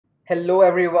Hello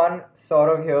everyone,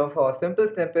 Saurav here for Simple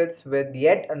Snippets with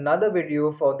yet another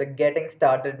video for the Getting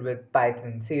Started with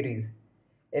Python series.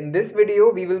 In this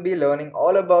video, we will be learning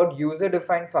all about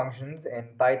user-defined functions in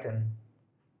Python.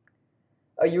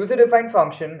 A user-defined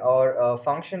function or a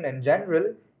function in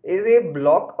general is a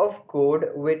block of code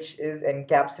which is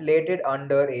encapsulated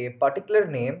under a particular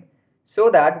name so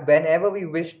that whenever we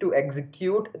wish to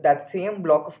execute that same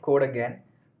block of code again,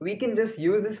 we can just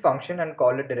use this function and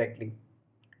call it directly.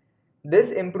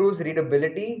 This improves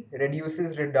readability,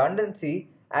 reduces redundancy,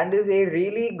 and is a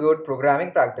really good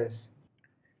programming practice.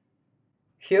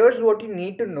 Here's what you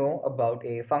need to know about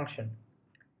a function.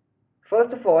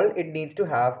 First of all, it needs to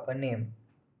have a name.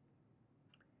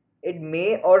 It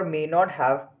may or may not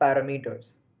have parameters.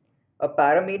 A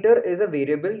parameter is a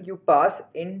variable you pass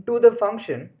into the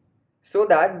function so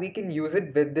that we can use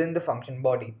it within the function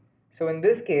body. So in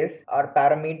this case, our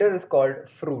parameter is called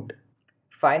fruit.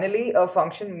 Finally, a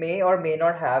function may or may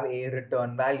not have a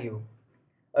return value.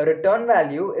 A return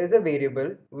value is a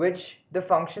variable which the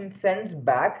function sends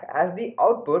back as the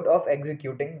output of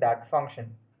executing that function.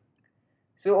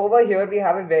 So over here we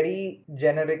have a very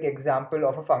generic example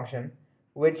of a function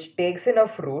which takes in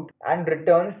a fruit and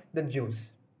returns the juice.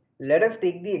 Let us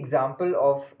take the example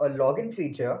of a login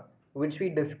feature which we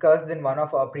discussed in one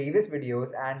of our previous videos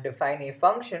and define a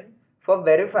function for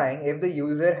verifying if the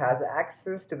user has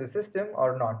access to the system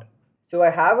or not. So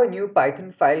I have a new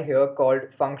Python file here called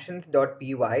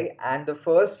functions.py, and the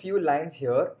first few lines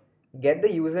here get the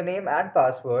username and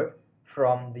password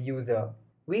from the user.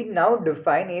 We now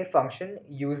define a function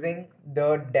using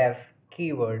the def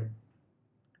keyword.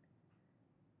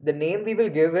 The name we will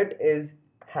give it is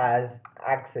has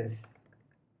access.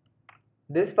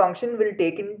 This function will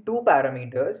take in two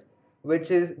parameters, which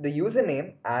is the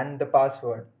username and the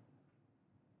password.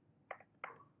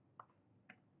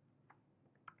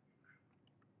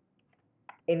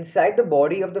 Inside the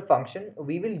body of the function,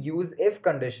 we will use if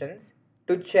conditions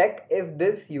to check if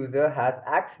this user has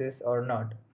access or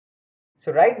not.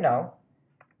 So right now,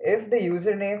 if the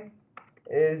username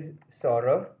is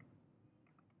Saurav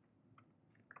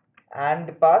and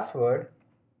the password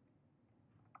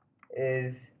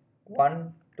is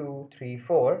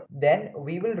 1234, then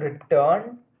we will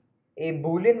return a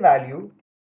boolean value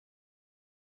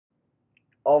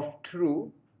of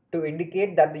true to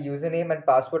indicate that the username and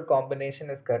password combination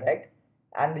is correct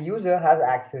and the user has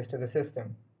access to the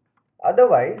system.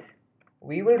 Otherwise,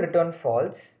 we will return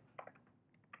false,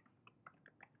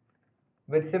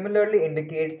 which similarly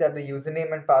indicates that the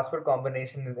username and password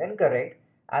combination is incorrect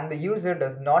and the user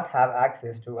does not have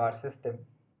access to our system.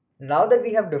 Now that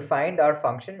we have defined our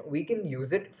function, we can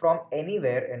use it from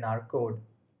anywhere in our code.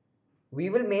 We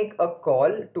will make a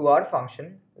call to our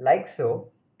function like so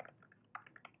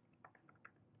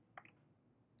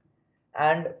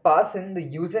and pass in the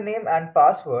username and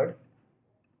password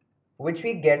which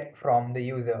we get from the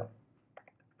user.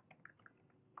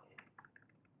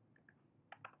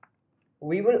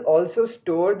 We will also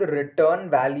store the return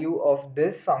value of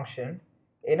this function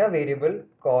in a variable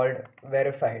called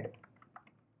verified.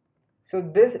 So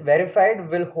this verified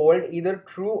will hold either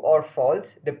true or false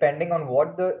depending on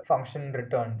what the function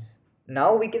returns.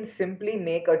 Now we can simply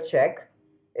make a check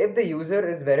if the user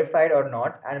is verified or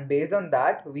not, and based on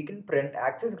that we can print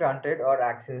access granted or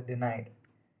access denied.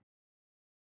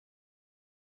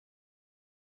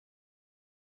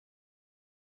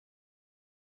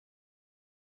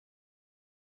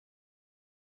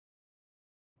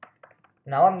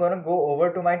 Now I'm going to go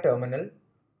over to my terminal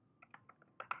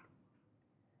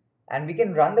and we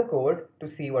can run the code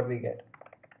to see what we get.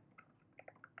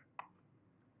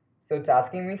 So it's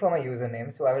asking me for my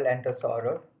username, so I will enter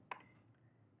Saurav.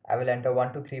 I will enter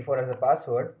 1234 as a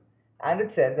password and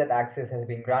it says that access has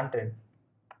been granted.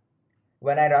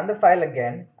 When I run the file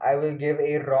again, I will give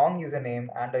a wrong username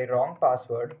and a wrong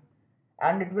password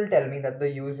and it will tell me that the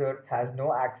user has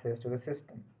no access to the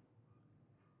system.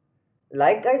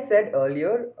 Like I said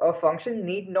earlier, a function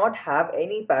need not have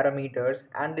any parameters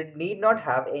and it need not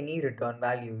have any return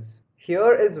values.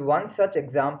 Here is one such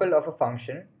example of a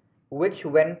function which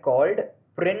when called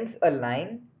prints a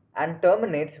line and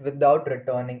terminates without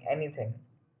returning anything.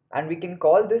 And we can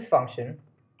call this function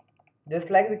just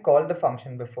like we called the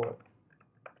function before.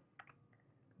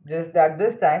 Just that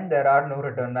this time there are no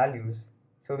return values,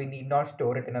 so we need not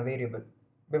store it in a variable.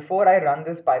 Before I run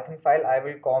this Python file, I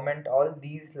will comment all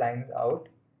these lines out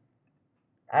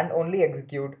and only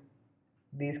execute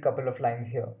these couple of lines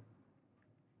here.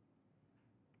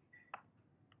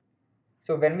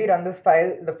 So when we run this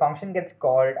file, the function gets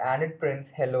called and it prints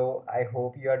hello, I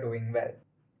hope you are doing well.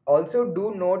 Also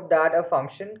do note that a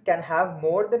function can have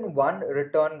more than one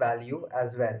return value as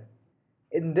well.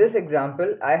 In this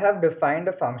example, I have defined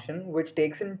a function which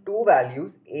takes in two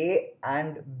values a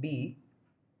and b,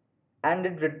 and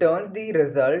it returns the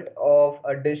result of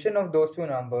addition of those two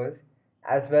numbers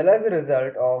as well as the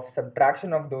result of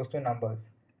subtraction of those two numbers,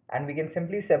 and we can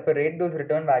simply separate those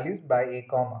return values by a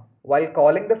comma. While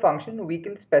calling the function, we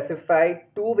can specify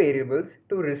two variables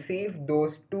to receive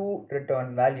those two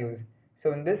return values.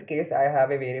 So in this case, I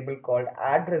have a variable called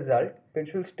addResult,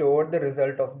 which will store the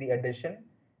result of the addition,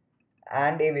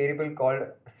 and a variable called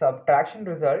subtraction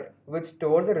result, which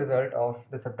stores the result of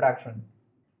the subtraction.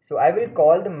 So I will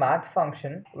call the math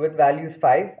function with values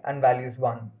 5 and values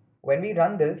 1. When we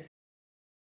run this,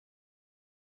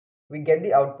 we get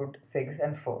the output 6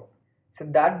 and 4. So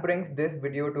that brings this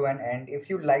video to an end. If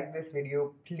you like this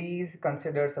video, please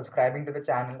consider subscribing to the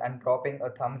channel and dropping a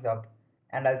thumbs up.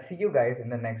 And I'll see you guys in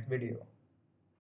the next video.